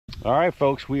All right,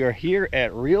 folks, we are here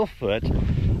at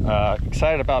ReelFoot.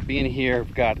 Excited about being here.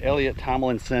 We've got Elliot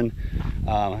Tomlinson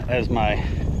as my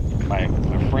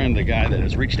friend, the guy that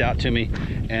has reached out to me,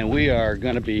 and we are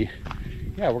going to be,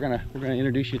 we're gonna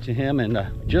introduce you to him. And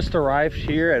just arrived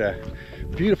here at a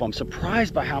beautiful. I'm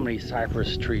surprised by how many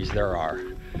cypress trees there are,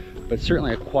 but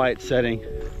certainly a quiet setting.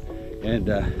 And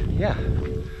yeah,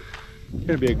 it's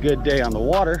gonna be a good day on the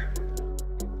water.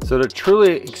 So to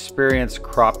truly experience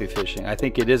crappie fishing, I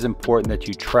think it is important that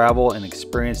you travel and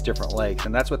experience different lakes,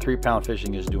 and that's what 3 Pound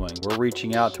Fishing is doing. We're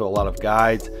reaching out to a lot of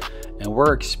guides, and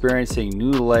we're experiencing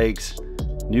new lakes,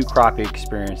 new crappie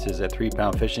experiences at 3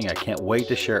 Pound Fishing. I can't wait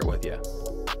to share it with you.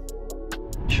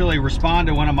 Actually respond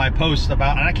to one of my posts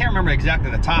about, and I can't remember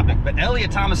exactly the topic, but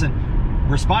Elliot Thomason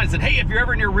responded and said, hey, if you're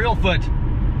ever near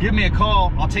ReelFoot, give me a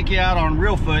call. I'll take you out on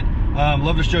ReelFoot.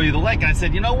 Love to show you the lake. And I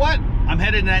said, you know what? I'm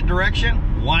headed in that direction.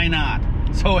 Why not?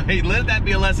 So hey, let that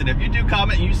be a lesson. If you do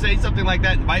comment and you say something like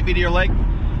that, invite me to your lake,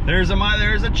 there's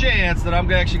a chance that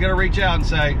I'm actually going to reach out and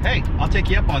say, hey, I'll take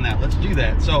you up on that. Let's do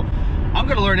that. So I'm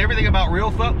going to learn everything about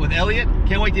ReelFoot with Elliot.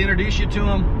 Can't wait to introduce you to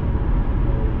him.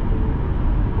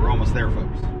 We're almost there,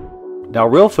 folks. Now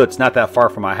ReelFoot's not that far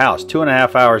from my house,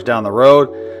 2.5 hours down the road.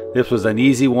 This was an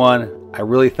easy one. I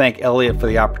really thank Elliot for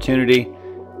the opportunity.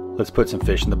 Let's put some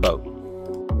fish in the boat.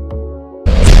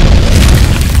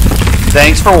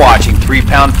 Thanks for watching 3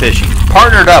 Pound Fishing,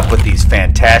 partnered up with these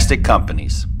fantastic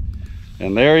companies.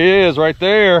 And there he is right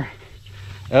there,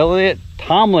 Elliot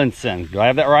Tomlinson. Do I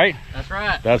have that right? That's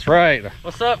right. That's right.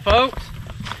 What's up, folks?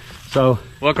 So,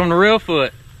 welcome to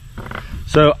ReelFoot.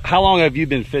 So, how long have you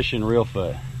been fishing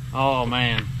ReelFoot? Oh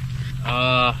man,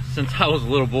 since I was a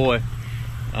little boy.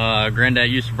 Granddad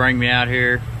used to bring me out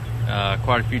here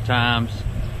quite a few times.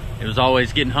 It was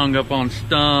always getting hung up on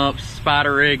stumps,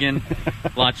 spider rigging.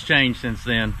 Lots changed since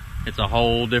then. It's a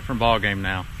whole different ball game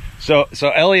now. So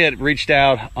Elliot reached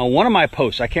out on one of my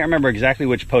posts. I can't remember exactly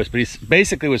which post, but he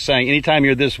basically was saying, anytime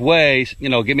you're this way, you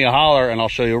know, give me a holler and I'll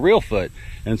show you a ReelFoot.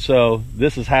 And so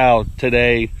this is how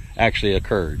today actually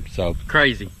occurred. So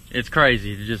crazy. It's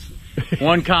crazy. Just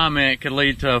one comment could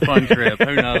lead to a fun trip.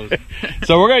 Who knows?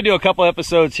 So we're going to do a couple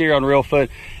episodes here on ReelFoot,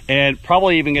 and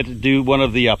probably even get to do one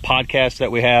of the podcasts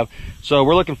that we have. So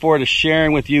we're looking forward to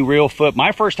sharing with you ReelFoot.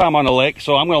 My first time on the lake,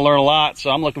 so I'm going to learn a lot.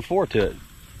 So I'm looking forward to it.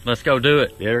 Let's go do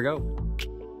it. There we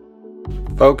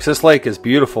go. Folks, this lake is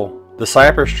beautiful. The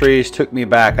cypress trees took me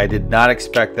back. I did not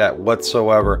expect that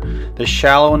whatsoever. The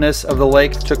shallowness of the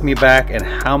lake took me back, and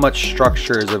how much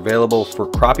structure is available for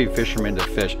crappie fishermen to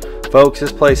fish. Folks,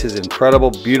 this place is incredible,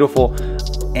 beautiful,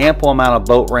 ample amount of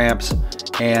boat ramps,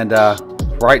 and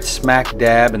right smack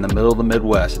dab in the middle of the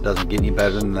Midwest. It doesn't get any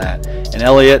better than that. And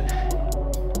Elliot,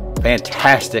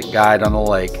 fantastic guide on the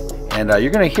lake. And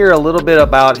you're going to hear a little bit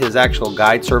about his actual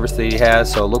guide service that he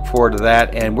has, so look forward to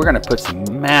that. And we're going to put some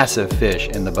massive fish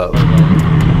in the boat.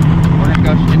 We're gonna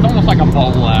go, it's almost like a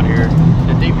bowl out here.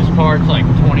 The deepest part's like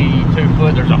 22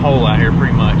 foot. There's a hole out here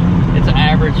pretty much. It's an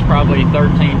average probably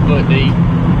 13 foot deep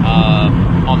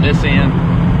on this end.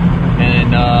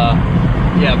 And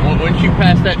yeah, once you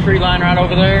pass that tree line right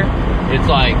over there, it's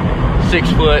like 6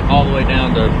 foot all the way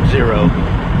down to 0.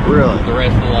 Really? The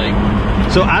rest of the lake.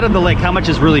 So out of the lake, how much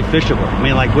is really fishable? I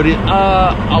mean, like, what it?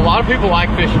 A lot of people like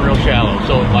fishing real shallow,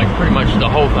 so like pretty much the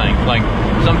whole thing. Like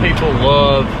some people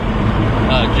love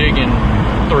jigging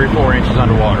 3 or 4 inches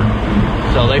underwater,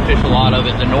 so they fish a lot of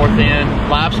it. The north end,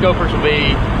 Livescopers will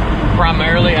be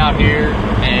primarily out here,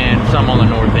 and some on the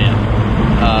north end.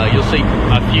 You'll see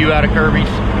a few out of Kirby's,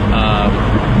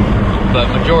 but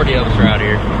majority of us are out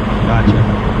here. Gotcha.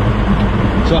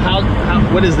 So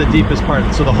what is the deepest part?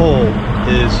 So the hole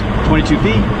is 22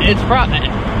 feet? It's probably,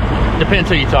 depends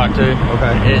who you talk to.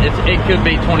 Okay. It could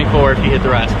be 24 if you hit the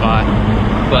right spot,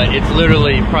 but it's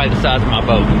literally probably the size of my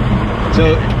boat.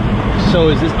 So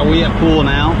is this, are we at pool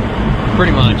now?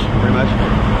 Pretty much. Pretty much.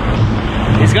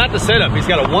 He's got the setup. He's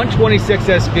got a 126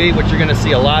 SV, which you're going to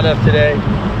see a lot of today.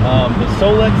 The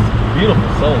Solex, beautiful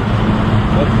Solex.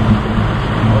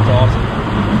 That's awesome.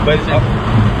 But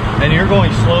and you're going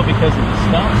slow because of the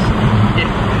stumps?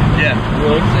 Yeah.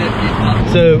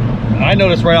 So I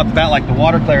noticed right off the bat, like the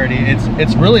water clarity,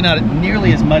 it's really not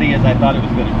nearly as muddy as I thought it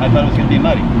was going to. I thought it was going to be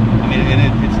muddy. I mean,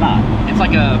 it's not. It's like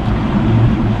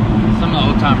some of the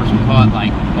old timers would call it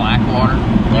like black water.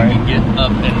 You can get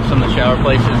up in some of the shower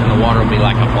places and the water will be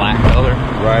like a black color.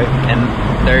 Right. And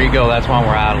there you go. That's why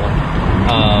we're idling.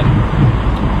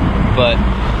 But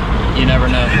you never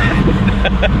know.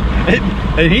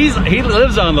 And he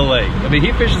lives on the lake. I mean,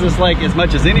 he fishes this lake as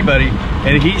much as anybody,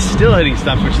 and he's still hitting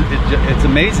stumps, which it's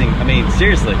amazing. I mean,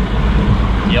 seriously.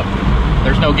 Yep.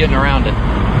 There's no getting around it.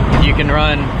 You can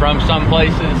run from some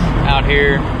places out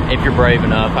here if you're brave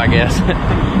enough, I guess.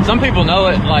 Some people know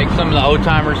it, like some of the old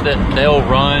timers, that they'll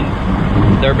run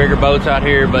their bigger boats out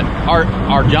here, but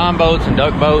our John boats and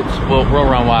duck boats will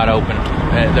run wide open.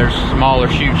 There's smaller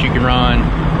chutes you can run,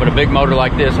 but a big motor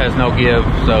like this has no give,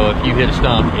 so if you hit a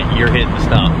stump, you're hitting the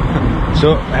stump.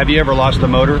 So have you ever lost a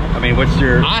motor? I mean, what's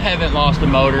your... I haven't lost a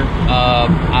motor.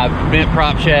 I've bent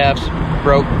prop shafts,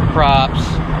 broke props,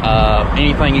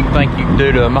 anything you think you can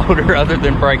do to a motor other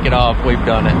than break it off, we've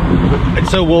done it.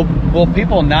 So will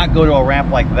people not go to a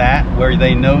ramp like that where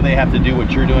they know they have to do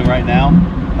what you're doing right now,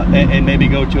 and maybe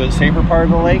go to a safer part of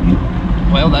the lake?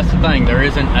 Well, that's the thing. There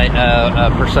isn't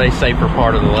a per se safer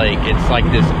part of the lake. It's like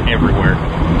this everywhere.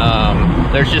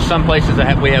 There's just some places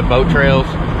that we have boat trails,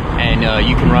 and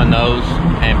you can run those,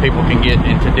 and people can get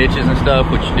into ditches and stuff,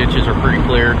 which ditches are pretty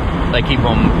clear. They keep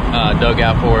them dug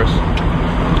out for us.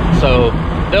 So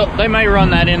they may run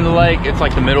that in the lake. It's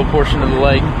like the middle portion of the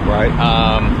lake. Right.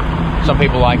 Some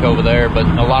people like over there, but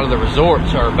a lot of the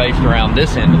resorts are based around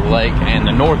this end of the lake and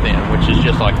the north end, which is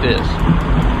just like this.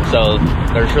 So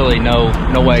there's really no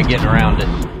way of getting around it.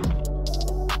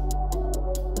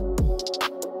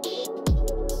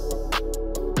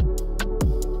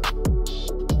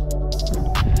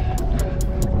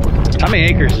 How many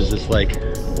acres is this lake?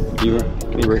 Good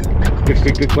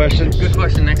question. Good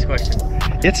question. Next question.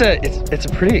 It's a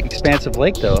pretty expansive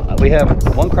lake though. We have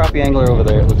one crappie angler over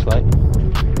there, it looks like.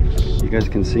 You guys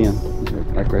can see him. He's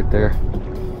like right there.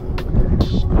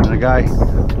 And a guy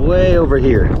way over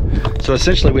here. So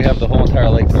essentially we have the whole entire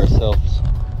lake to ourselves.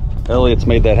 Elliot's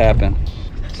made that happen.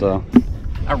 So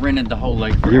I rented the whole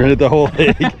lake. You rented the whole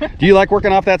lake. Do you like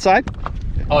working off that side?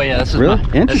 Oh yeah, this is really?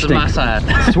 This is my side.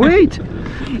 Sweet.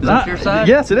 Is that your side?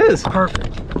 Yes, it is.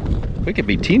 Perfect. We could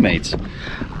be teammates.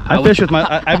 I fish with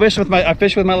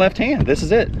my left hand. This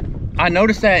is it. I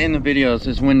noticed that in the videos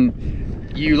is when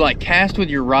you like cast with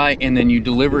your right and then you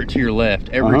deliver it to your left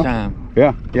every time.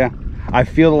 Yeah, yeah. I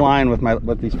feel the line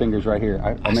with these fingers right here.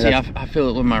 I feel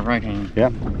it with my right hand. Yeah.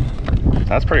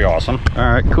 That's pretty awesome.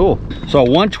 All right, cool. So a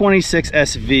 126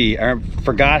 SV. I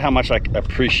forgot how much I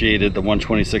appreciated the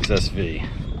 126 SV.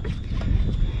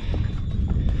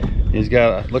 He's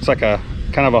got looks like a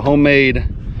kind of a homemade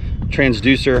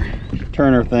transducer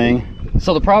turner thing.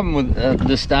 So the problem with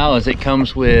this style is it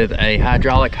comes with a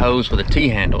hydraulic hose with a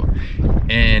T-handle,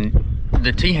 and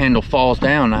the T-handle falls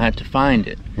down. I have to find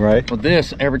it. Right. With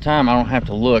this, every time I don't have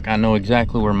to look. I know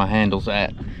exactly where my handle's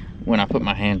at when I put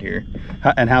my hand here.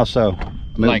 And how so?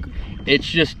 Like, it's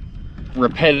just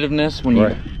repetitiveness when you...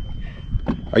 Right.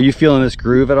 Are you feeling this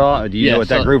groove at all? Do you know what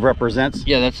that groove represents?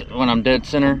 Yeah, that's when I'm dead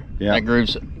center. Yeah. That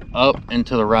groove's up and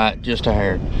to the right just a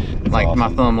hair. That's like awesome. My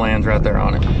thumb lands right there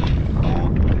on it.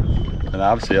 And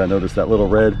obviously I noticed that little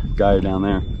red guy down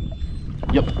there.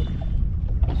 Yep.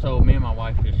 So me and my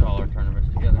wife fish all our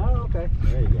tournaments together. Oh, okay.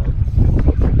 There you go.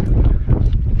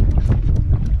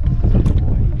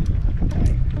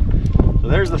 So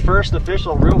there's the first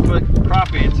official ReelFoot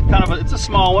crappie. It's kind of it's a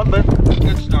small one, but it's a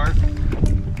good start.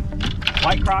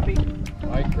 White crappie?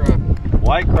 White crappie.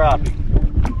 White crappie.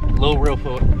 Little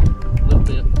ReelFoot. Little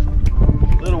bit.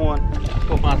 Little one.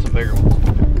 Go find some bigger ones.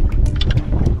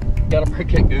 Gotta break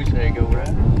that goose egg over there.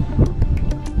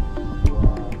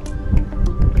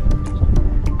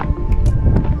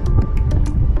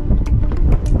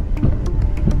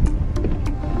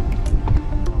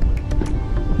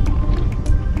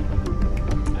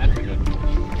 That's a good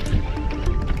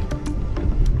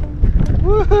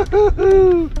one.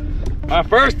 Woohoo! My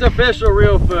first official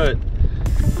ReelFoot.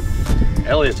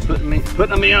 Elliot's putting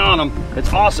me on them.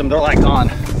 It's awesome. They're like on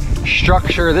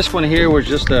structure. This one here was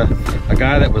just a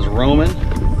guy that was roaming.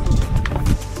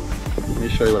 Let me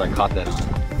show you what I caught that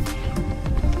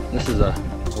on. This is a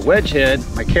wedge head,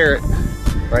 my carrot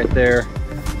right there.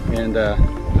 And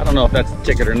I don't know if that's the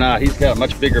ticket or not. He's got a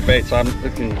much bigger bait, so I'm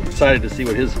looking excited to see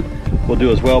what his will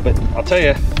do as well. But I'll tell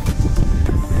you,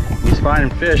 he's finding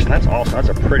fish, and that's awesome. That's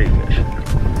a pretty fish.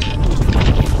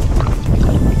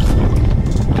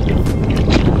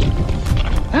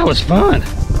 That was fun.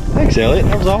 Thanks, Elliot.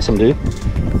 That was awesome, dude.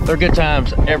 They're good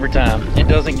times every time. It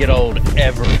doesn't get old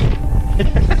ever.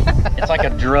 It's like a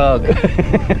drug.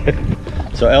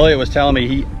 So Elliot was telling me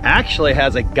he actually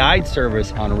has a guide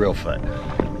service on ReelFoot.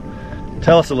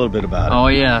 Tell us a little bit about it. Oh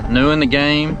yeah, new in the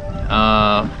game.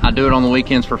 I do it on the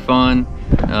weekends for fun.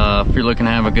 If you're looking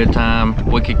to have a good time,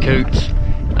 Wicked Coots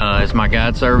is my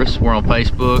guide service. We're on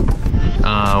Facebook.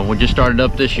 We just started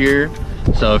up this year.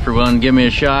 So if you're willing to give me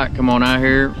a shot, come on out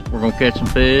here. We're gonna catch some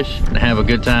fish and have a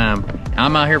good time.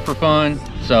 I'm out here for fun.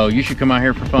 So you should come out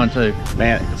here for fun too.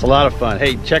 Man, it's a lot of fun.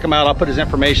 Hey, check him out. I'll put his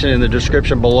information in the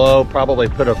description below. Probably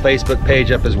put a Facebook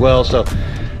page up as well. So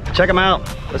check him out.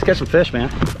 Let's catch some fish, man.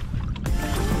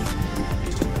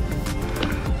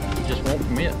 He just won't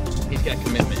commit. He's got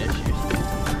commitment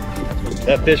issues.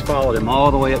 That fish followed him all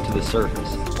the way up to the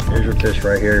surface. Here's your fish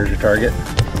right here. Here's your target.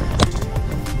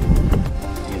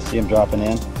 You can see him dropping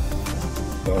in.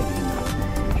 Go ahead.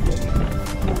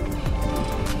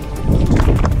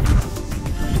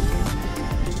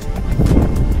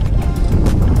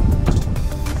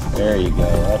 There you go.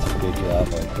 That's a good job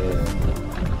right there.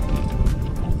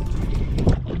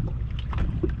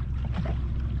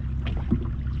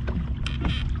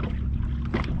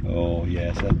 Oh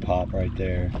yes, that pop right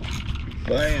there.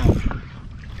 Bam!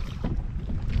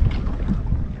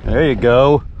 There you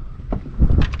go.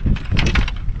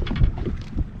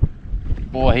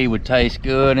 Boy, he would taste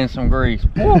good in some grease.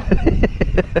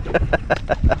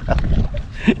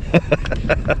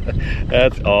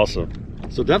 That's awesome.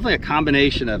 So definitely a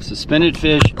combination of suspended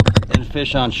fish and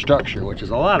fish on structure, which is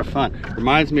a lot of fun.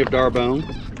 Reminds me of Darbone.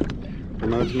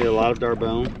 Reminds me a lot of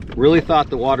Darbone. Really thought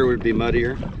the water would be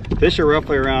muddier. Fish are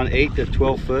roughly around 8 to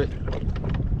 12 foot.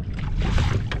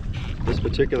 This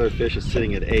particular fish is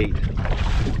sitting at 8,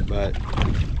 but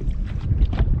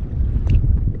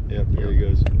yep, there he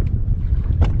goes.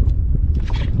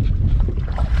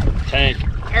 Tank.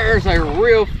 There's a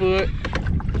ReelFoot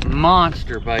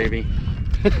monster, baby.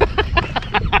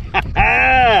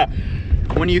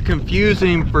 When you confuse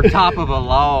him for top of a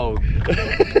log.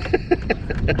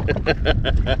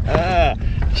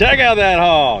 Check out that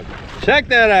hog. Check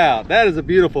that out. That is a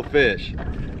beautiful fish.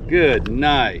 Good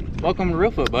night. Welcome to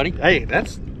ReelFoot, buddy. Hey,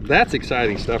 that's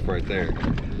exciting stuff right there.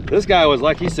 This guy was,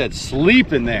 like he said,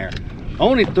 sleeping there.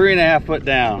 Only 3.5 foot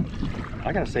down.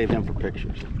 I gotta save him for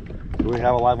pictures. Do we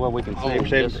have a live well we can save?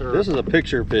 Yes, sir. This is a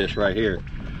picture fish right here.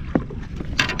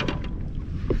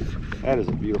 That is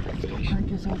a beautiful fish.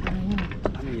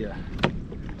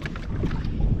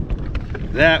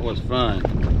 That was fun.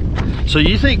 So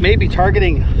you think maybe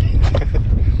targeting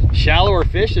shallower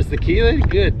fish is the key then?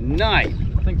 Good night.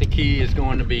 I think the key is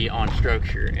going to be on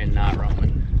structure and not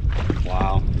rolling.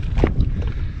 Wow.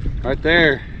 Right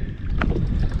there.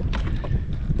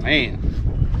 Man.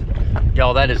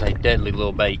 Y'all, that is a deadly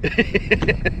little bait.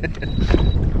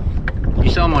 You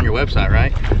sell them on your website,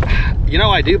 right? You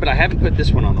know I do, but I haven't put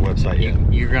this one on the website yet.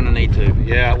 You're gonna need to.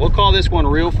 Yeah, we'll call this one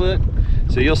ReelFoot.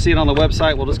 So you'll see it on the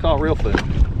website. We'll just call it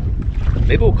ReelFoot.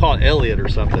 Maybe we'll call it Elliot or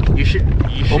something. You should.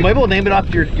 Well, maybe we'll name it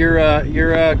off your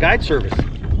guide service.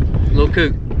 Little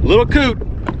Coot. Little Coot.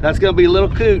 That's gonna be Little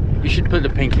Coot. You should put the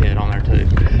pink head on there too.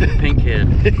 Pink head.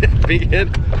 Pink head.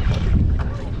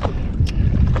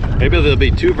 Maybe there'll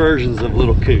be 2 versions of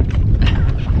Little Coot.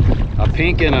 A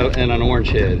pink and an orange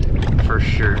head. For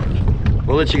sure.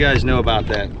 We'll let you guys know about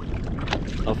that.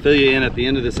 I'll fill you in at the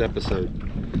end of this episode.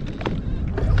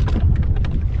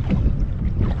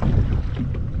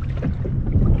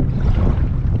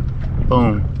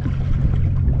 Boom.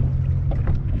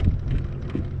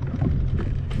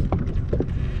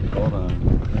 Hold on.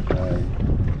 Okay.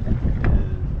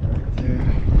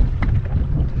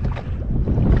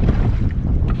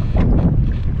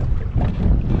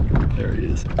 There he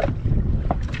is.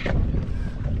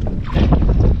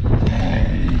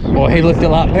 Boy, he looked a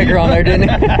lot bigger on there, didn't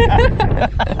he?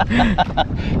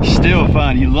 Still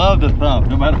fun. You love the thump,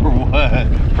 no matter what.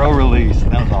 Pro release.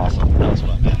 That was awesome. That was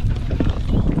fun, man.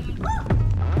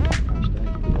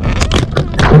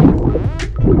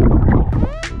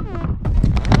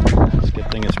 It's a good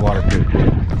thing it's waterproof.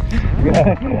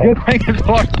 Good thing it's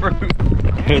waterproof.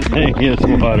 Good thing it's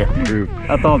waterproof.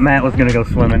 I thought Matt was gonna go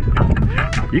swimming.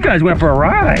 You guys went for a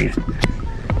ride.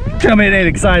 Tell me it ain't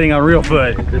exciting on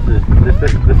ReelFoot.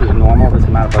 This is normal, this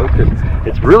amount of boats, because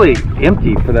it's really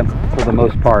empty for the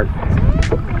most part.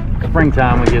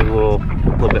 Springtime, we get a little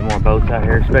bit more boats out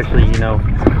here, especially, you know,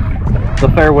 the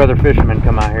fair weather fishermen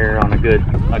come out here on a good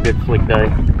slick day,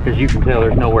 because you can tell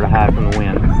there's nowhere to hide from the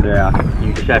wind. Yeah.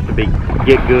 You just have to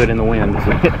get good in the wind.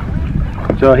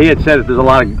 So he had said that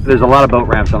there's a lot of boat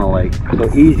ramps on the lake,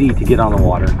 so easy to get on the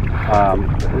water.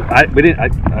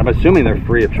 I'm assuming they're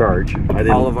free of charge.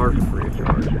 All of ours are free of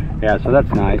charge. Yeah, so that's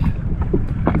nice.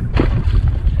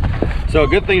 So a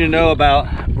good thing to know about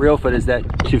ReelFoot is that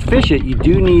to fish it, you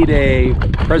do need a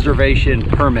preservation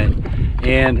permit,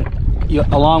 and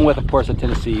along with, of course, a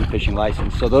Tennessee fishing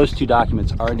license. So those 2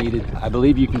 documents are needed. I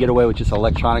believe you can get away with just an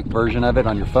electronic version of it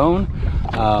on your phone,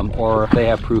 or if they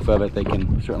have proof of it, they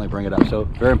can certainly bring it up. So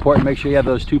very important, make sure you have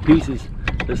those 2 pieces.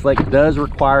 This lake does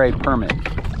require a permit.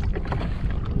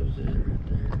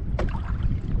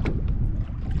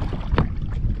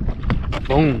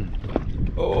 Boom.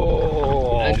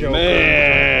 Oh,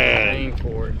 man.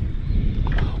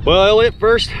 Well, Elliot,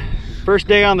 first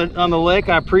day on the lake.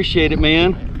 I appreciate it,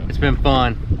 man. It's been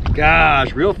fun. Gosh,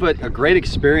 ReelFoot, a great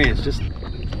experience. Just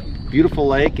beautiful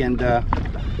lake, and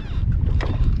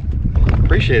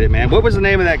appreciate it, man. What was the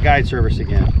name of that guide service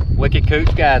again? Wicked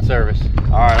Coots Guide Service.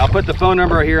 All right, I'll put the phone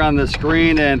number here on the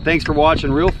screen, and thanks for watching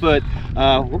ReelFoot.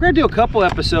 We're gonna do a couple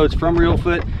episodes from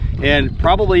ReelFoot and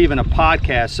probably even a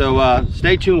podcast. So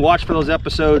stay tuned, watch for those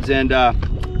episodes, and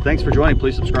thanks for joining.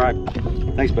 Please subscribe.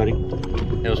 Thanks, buddy.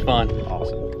 It was fun.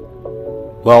 Awesome.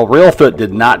 Well, ReelFoot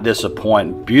did not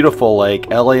disappoint. Beautiful lake.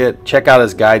 Elliot, check out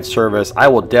his guide service. I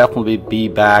will definitely be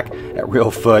back at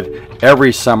ReelFoot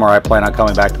every summer. I plan on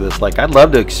coming back to this lake. I'd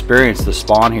love to experience the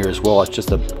spawn here as well. It's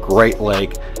just a great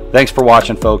lake. Thanks for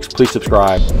watching, folks. Please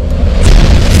subscribe.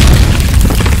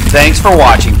 Thanks for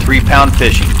watching 3 Pound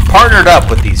Fishing, partnered up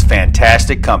with these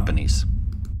fantastic companies.